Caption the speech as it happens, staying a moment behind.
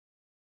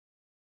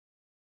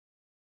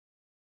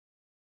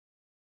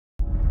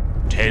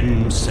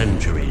10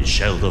 centuries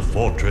shall the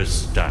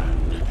fortress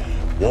stand,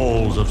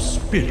 walls of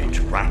spirit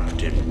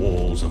wrapped in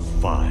walls of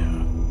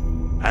fire.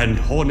 And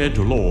horned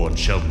lords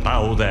shall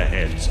bow their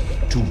heads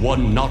to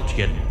one not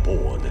yet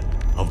born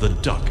of the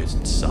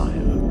darkest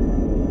sire.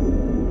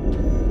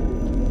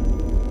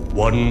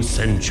 1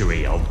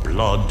 century of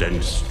blood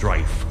and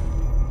strife.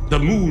 The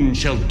moon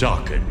shall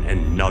darken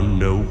and none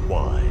know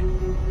why.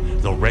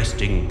 The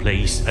resting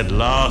place at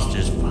last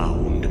is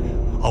found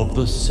of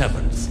the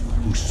 7th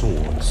who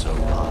soared so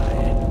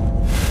high.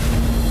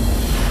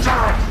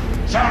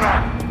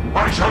 Xana!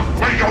 I shall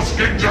flay your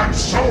skins and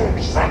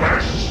souls for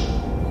this!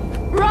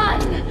 Run!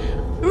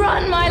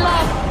 Run, my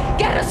love!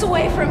 Get us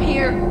away from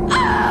here!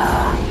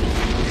 Ah!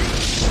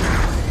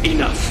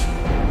 Enough!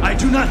 I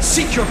do not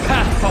seek your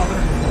path, Father.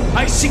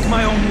 I seek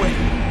my own way,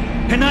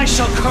 and I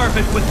shall carve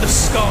it with the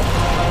skull.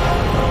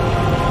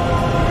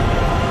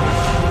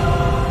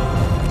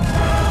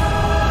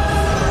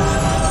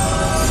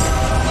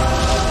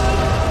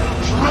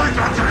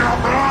 Traitor to your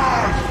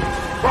blood!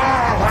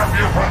 I'll have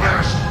you for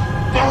this!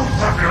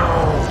 Both of you!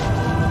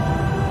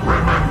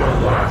 Remember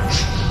that.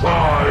 I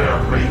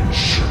am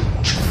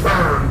ancient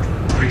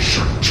and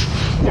patient.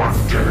 One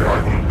day I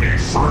will be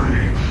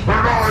free,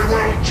 and I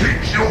will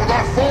teach you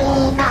the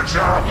full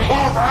measure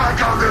of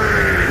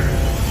agony!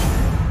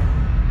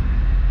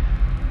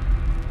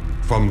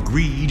 From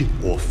greed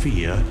or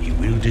fear he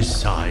will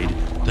decide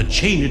the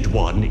chained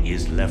one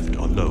is left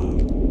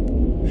alone.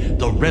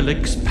 The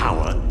relic's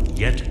power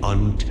yet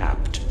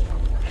untapped,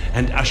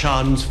 and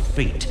Ashan's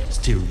fate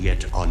still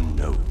yet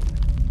unknown.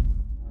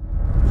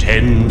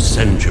 10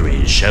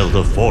 centuries shall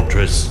the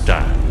fortress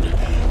stand,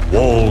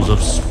 walls of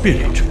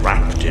spirit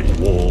wrapped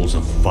in walls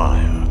of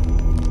fire.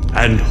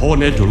 And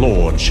horned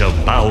lords shall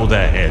bow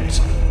their heads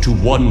to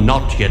one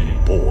not yet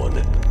born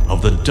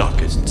of the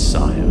darkest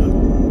sire.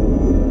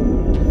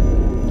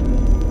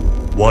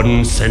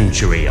 1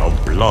 century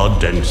of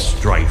blood and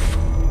strife.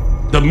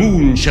 The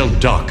moon shall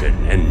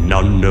darken and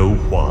none know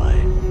why.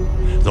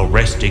 The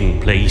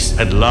resting place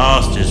at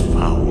last is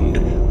found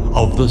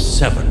of the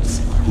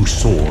 7th who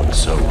soared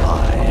so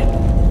high.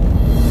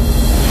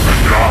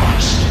 At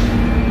last,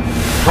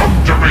 come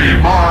to be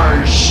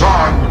my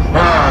son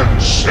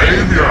and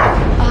savior!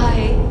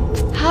 I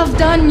have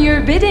done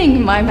your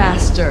bidding, my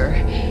master.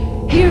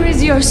 Here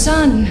is your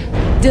son,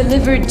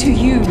 delivered to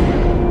you.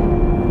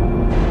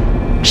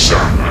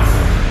 Xana,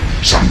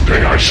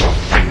 someday I shall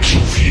thank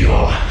you for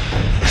your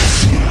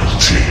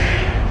fealty.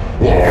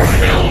 All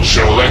hell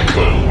shall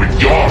echo with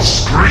your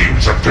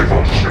screams of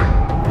devotion.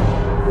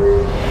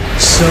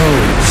 So,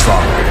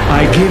 Father,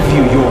 I give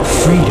you your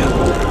freedom.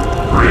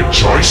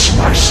 Rejoice,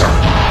 my son.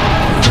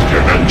 To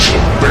your end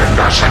shall bend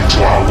us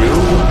unto our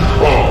will,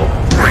 or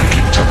break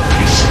it to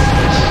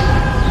pieces.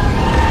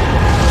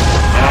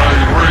 I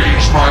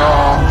raise my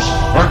arms,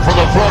 and for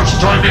the first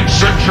time in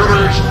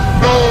centuries,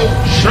 no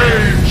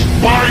chains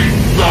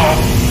bind them!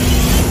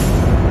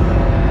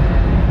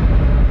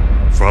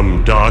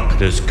 From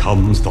darkness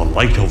comes the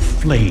light of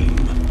flame.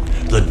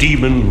 The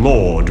demon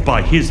lord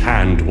by his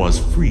hand was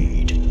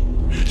freed.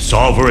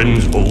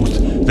 Sovereigns both,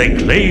 they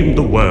claimed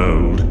the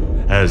world,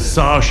 as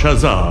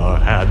Shazar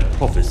had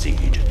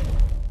prophesied.